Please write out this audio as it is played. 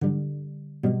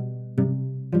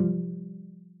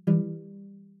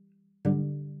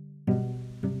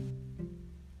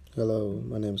Hello,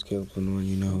 my name is Caleb Lenoir.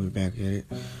 You know we're back at it.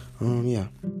 Yeah.